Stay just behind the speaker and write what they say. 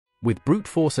With brute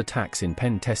force attacks in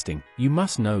pen testing, you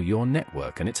must know your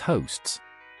network and its hosts.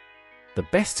 The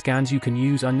best scans you can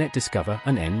use are netdiscover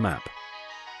and nmap.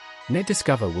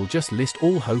 netdiscover will just list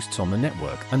all hosts on the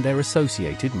network and their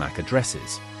associated MAC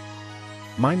addresses.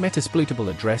 My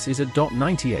metasploitable address is at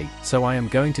 .98, so I am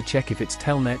going to check if its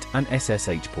telnet and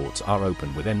SSH ports are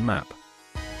open with nmap.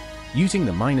 Using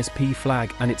the -p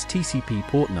flag and its TCP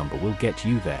port number will get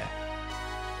you there.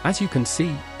 As you can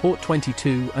see, port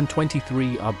 22 and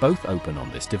 23 are both open on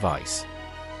this device.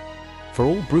 For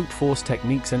all brute force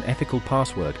techniques and ethical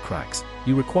password cracks,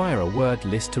 you require a word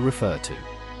list to refer to.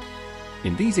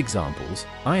 In these examples,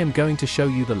 I am going to show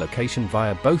you the location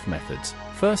via both methods,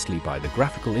 firstly by the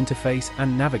graphical interface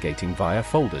and navigating via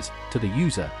folders to the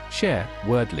user, share,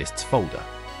 word lists folder.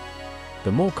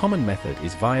 The more common method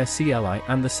is via CLI,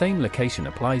 and the same location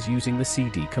applies using the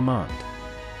cd command.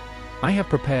 I have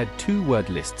prepared 2 word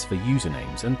lists for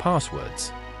usernames and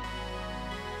passwords.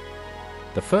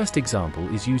 The first example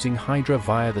is using Hydra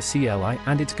via the CLI,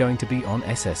 and it's going to be on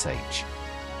SSH.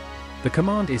 The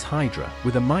command is Hydra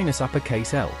with a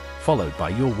 -uppercase L, followed by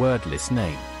your word list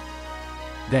name.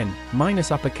 Then,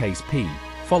 -uppercase P,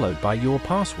 followed by your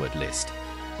password list.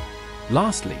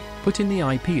 Lastly, put in the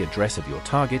IP address of your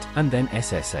target and then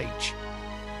SSH.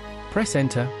 Press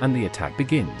enter and the attack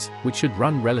begins, which should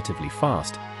run relatively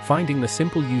fast, finding the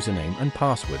simple username and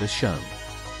password as shown.